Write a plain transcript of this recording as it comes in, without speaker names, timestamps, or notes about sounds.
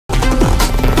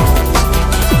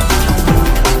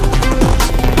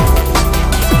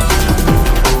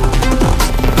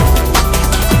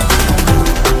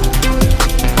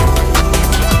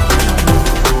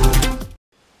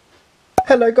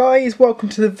Hello guys, welcome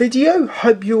to the video.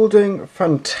 Hope you're all doing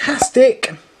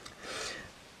fantastic.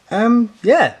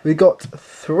 Yeah, we got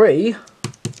 3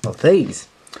 of these.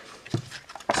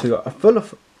 So we got a full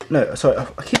of, no, sorry,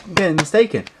 I keep getting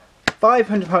mistaken.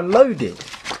 £500 loaded.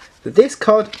 But this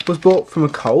card was bought from a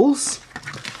Coles,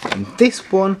 and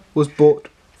this one was bought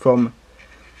from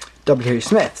W.H.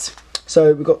 Smith's.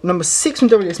 So we've got number 6 from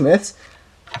W.H. Smith's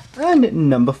and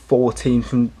number 14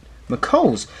 from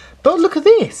McColl's. But look at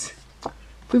this.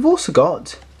 We've also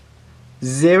got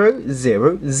 000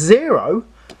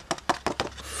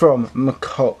 from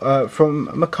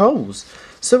McColl's.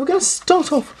 So we're going to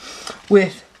start off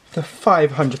with the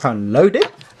 £500 loaded.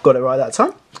 Got it right that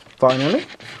time, finally.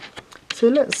 So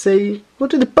let's see, we'll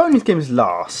do the bonus games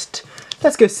last.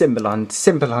 Let's go symbol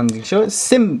hunting, shall we?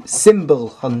 Symbol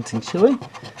hunting, shall we?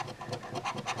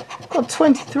 Got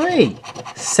 23,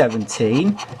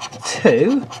 17,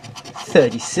 2,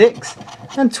 36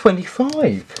 and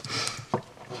 25.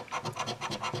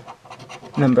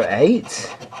 Number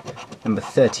 8, number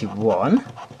 31,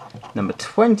 number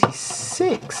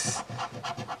 26,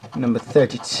 number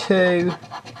 32,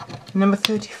 number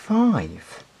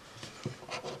 35.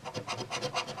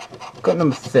 Got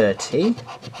number 30.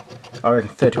 I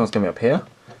reckon 31's going to be up here.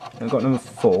 I've got number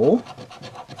 4.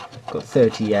 Got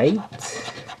 38.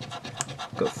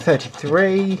 Got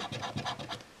 33.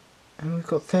 And we've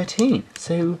got 13.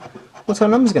 So what's our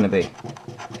numbers going to be?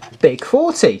 Big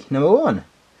 40, number 1.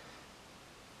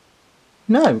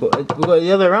 No, we've got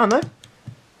the other way around though.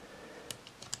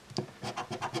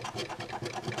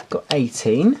 Got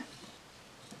 18.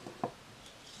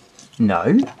 No.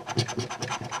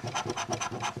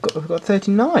 We've got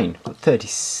 39. Got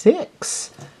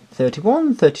 36.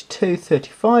 31, 32,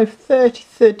 35, 30,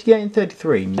 38 and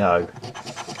 33. No.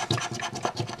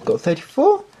 Got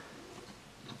 34.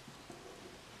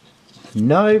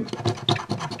 No.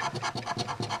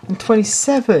 And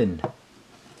 27.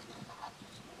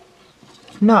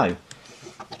 No.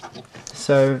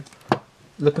 So,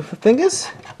 looking for fingers?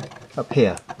 Up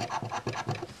here.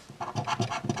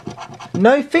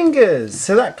 No fingers!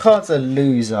 So that card's a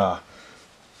loser.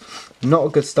 Not a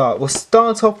good start. We'll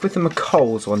start off with the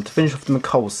McColl's one to finish off the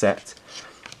McColl's set.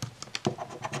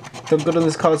 Done good on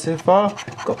this card so far.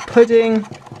 Got pudding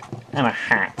and a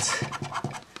hat.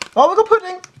 Oh, we got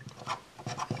pudding!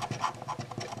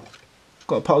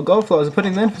 Got a pot of gold. Thought it was a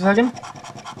pudding then for a second.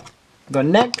 Got a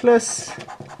necklace.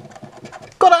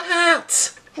 Got a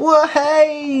hat! Whoa,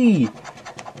 hey!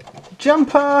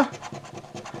 Jumper.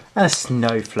 And a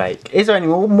snowflake. Is there any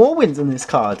more wins on this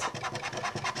card?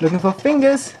 Looking for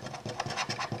fingers.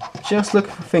 Just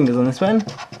looking for fingers on this one.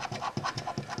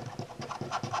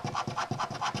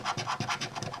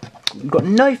 We've got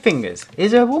no fingers.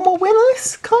 Is there one more win on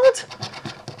this card?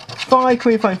 5,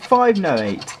 can we find 5? No,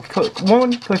 8. Got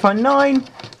 1, can we find 9?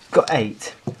 Got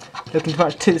 8. Looking to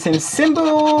match 2 of the same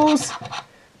symbols.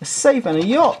 A safe and a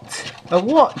yacht. A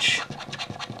watch.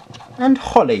 And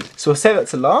holly. So we'll save that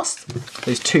to last.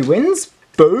 Those 2 wins.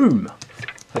 Boom.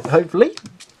 Hopefully.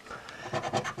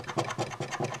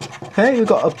 Okay, we've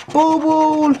got a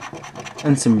ball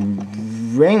and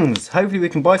some rings. Hopefully we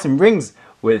can buy some rings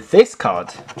with this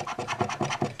card.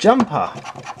 Jumper.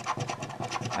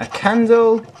 A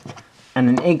candle. And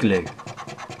an igloo.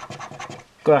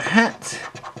 Got a hat.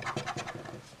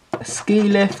 A ski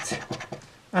lift.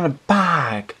 And a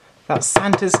bag. That's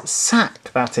Santa's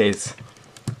sack, that is.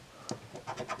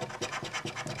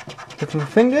 Looking for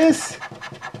fingers.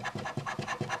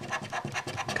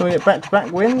 Can we get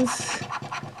back-to-back wins?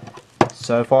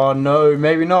 So far, no,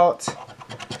 maybe not.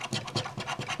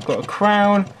 Got a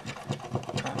crown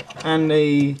and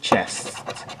a chest.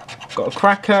 Got a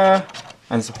cracker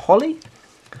and some holly.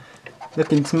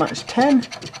 Looking to match 10.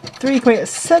 3, can we get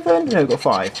 7? No, we've got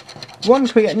 5. 1,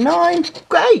 can we get 9?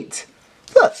 Great!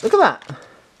 Look at that.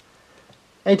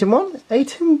 8 and 1,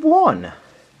 8 and 1.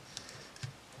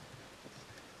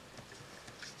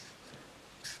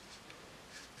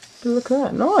 Look at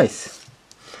that, nice.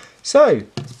 So,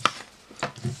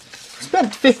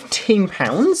 spent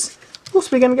 £15.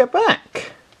 What's we going to get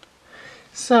back?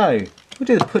 So, we'll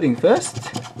do the pudding first.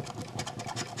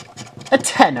 A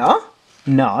tenner.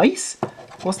 Nice.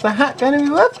 What's the hat going to be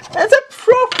worth? It's a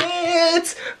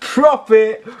profit!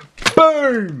 Profit!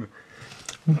 Boom!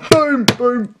 Boom,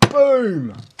 boom,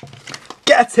 boom!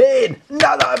 Get in!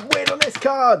 Another win on this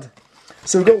card!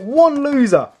 So we've got 1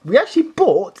 loser. We actually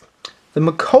bought the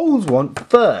McColl's one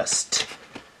first.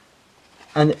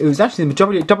 And it was actually the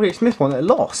W.H. Smith one that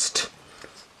lost.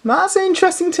 Now that's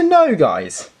interesting to know,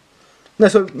 guys.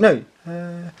 No,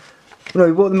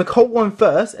 we bought the McColl one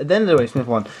first, and then the W.H. Smith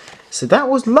one. So that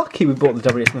was lucky we bought the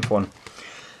W.H. Smith one.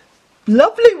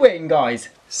 Lovely win, guys.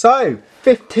 So,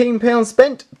 £15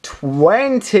 spent,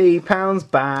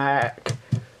 £20 back.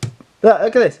 Look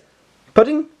at this.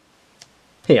 Pudding,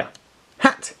 here.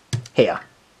 Hat, here.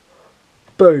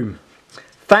 Boom.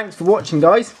 Thanks for watching,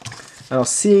 guys. And I'll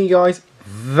see you guys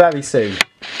very soon.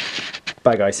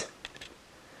 Bye, guys.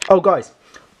 Oh, guys,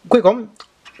 quick one.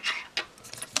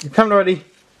 If you haven't already,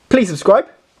 please subscribe.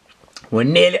 We're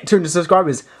nearly at 200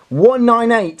 subscribers.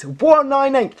 198.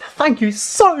 198. Thank you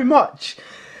so much.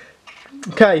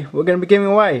 Okay, we're going to be giving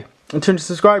away on 200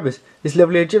 subscribers this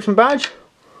lovely Egyptian badge.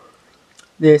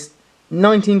 This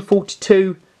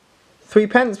 1942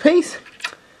 3p piece.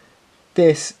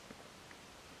 This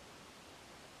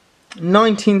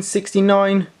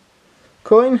 1969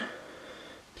 coin.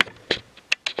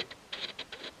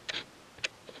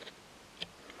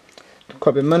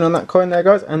 Quite a bit of money on that coin there,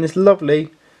 guys. And this lovely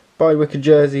By Wicked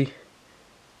jersey,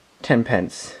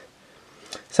 10p.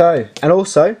 So, and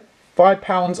also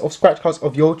 £5 of scratch cards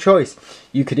of your choice.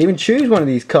 You could even choose one of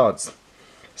these cards.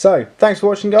 So, thanks for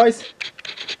watching, guys.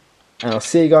 And I'll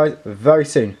see you guys very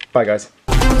soon. Bye, guys.